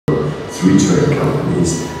3 trade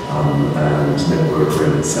companies and Network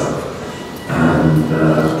Rail itself. And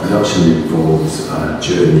production involves a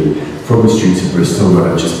journey from the streets of Bristol,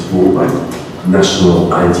 where I just bought my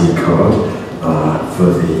national ID card for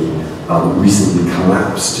the recently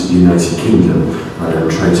collapsed United Kingdom, and I'm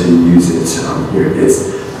trying to use it, here it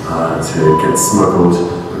is, to get smuggled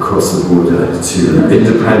across the border to the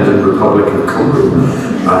independent Republic of Congo.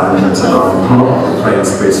 And part of the playing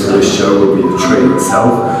space for this show will be the train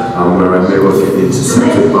itself, where I may well get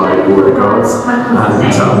intercepted by border guards,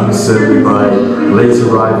 and certainly by late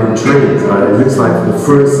arriving trains. It looks like for the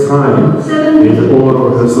first time in all our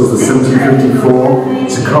rehearsals, the 1754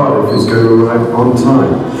 to Cardiff is going to arrive on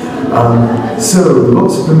time. So,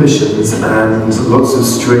 lots of permissions and lots of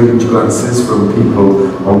strange glances from people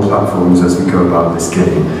on platforms as we go about this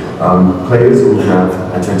game. Players will have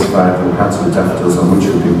identifiable hats with daffodils on, which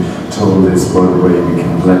we've been told is one of the ways we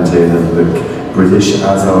can blend in and look British,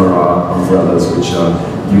 as are our umbrellas, which are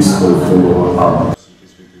useful for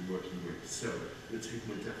because we've been working with. So, I'm going to take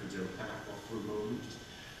my daffodil hat off for a moment.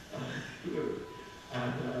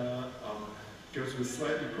 And go to a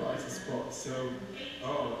slightly quieter spot. So,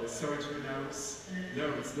 sorry to announce, no,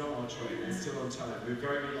 it's not on train, it's still on time. We're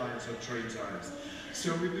very reliant on train times.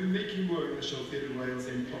 So we've been making work in National Theatre Wales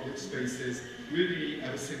in public spaces really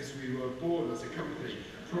ever since we were born as a company.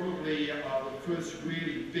 Probably the first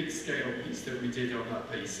really big-scale piece that we did on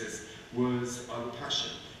that basis was The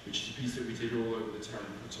Passion, which is a piece that we did all over the town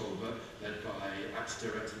of Portolba, led by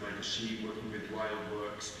actor-director Michael Sheen, working with Wild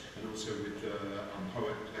Works, and also with the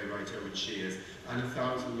poet and playwright Owen Shears, and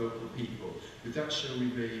 1,000 local people. With that show we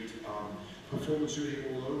made performance really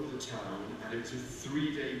all over the town, and it was a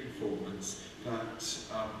 3-day performance that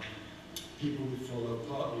people would follow,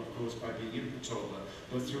 partly of course by being in Portolba,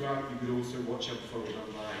 but throughout you could also watch unfold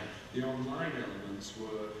online. The online elements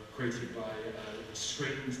were created by a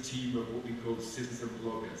trained team of what we call citizen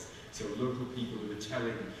bloggers. So local people who were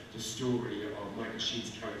telling the story of Michael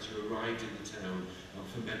Sheen's character who arrived in the town and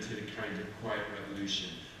fomented a kind of quiet revolution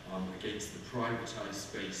against the privatised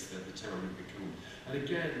space that the town had become. And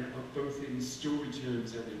again, both in story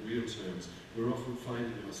terms and in real terms, we're often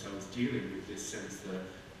finding ourselves dealing with this sense that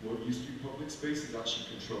what used to be public space is actually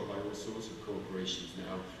controlled by all sorts of corporations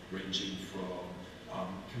now, ranging from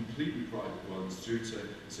completely private ones through to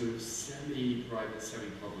sort of semi-private,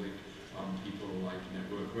 semi-public people like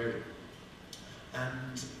Network Rail.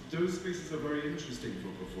 And those spaces are very interesting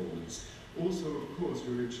for performance. Also, of course,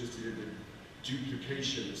 we're interested in the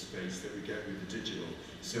duplication of space that we get with the digital.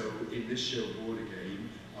 So in this show, Board a Game,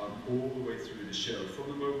 all the way through the show, from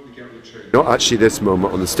the moment we get on the train, not actually this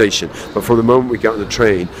moment on the station, but from the moment we get on the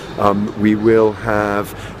train, we will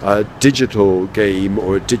have a digital game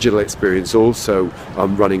or a digital experience also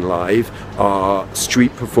running live. Our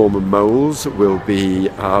street performer moles will be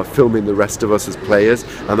filming the rest of us as players,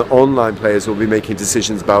 and the online players will be making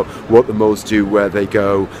decisions about what the moles do, where they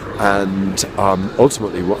go, and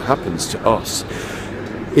ultimately what happens to us.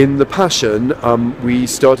 In The Passion, we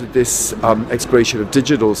started this exploration of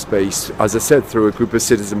digital space, as I said, through a group of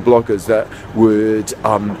citizen bloggers that would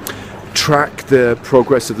track the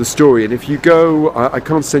progress of the story. And if you go, I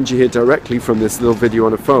can't send you here directly from this little video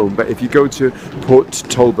on a phone, but if you go to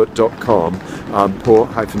porttalbot.com,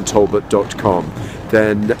 port-talbot.com,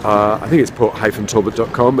 then I think it's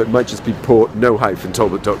port-talbot.com, it might just be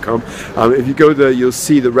port-talbot.com. If you go there, you'll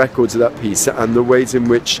see the records of that piece and the ways in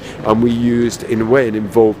which we used, in a way, an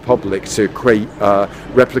involved public to create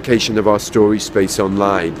replication of our story space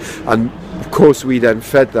online. And of course, we then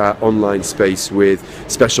fed that online space with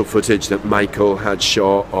special footage that Michael had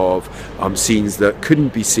shot of scenes that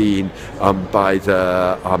couldn't be seen by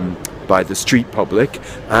the street public,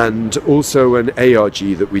 and also an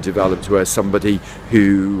ARG that we developed where somebody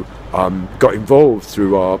who got involved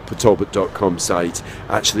through our porttalbot.com site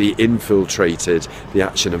actually infiltrated the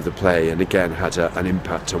action of the play and again had an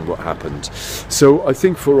impact on what happened. So I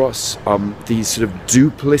think for us these sort of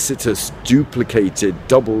duplicitous, duplicated,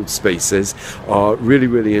 doubled spaces are really,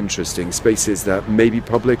 really interesting. Spaces that may be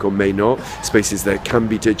public or may not, spaces that can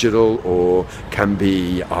be digital or can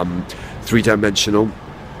be three-dimensional,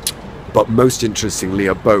 but most interestingly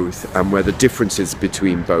are both, and where the differences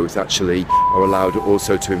between both actually are allowed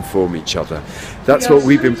also to inform each other. That's what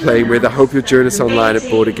we've been playing with. I hope you'll join us online at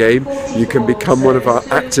Board a Game. You can become one of our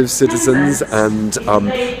active citizens and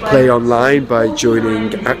play online by joining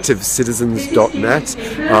activecitizens.net,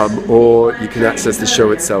 or you can access the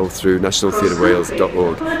show itself through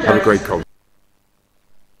nationaltheatrewales.org. Have a great conference.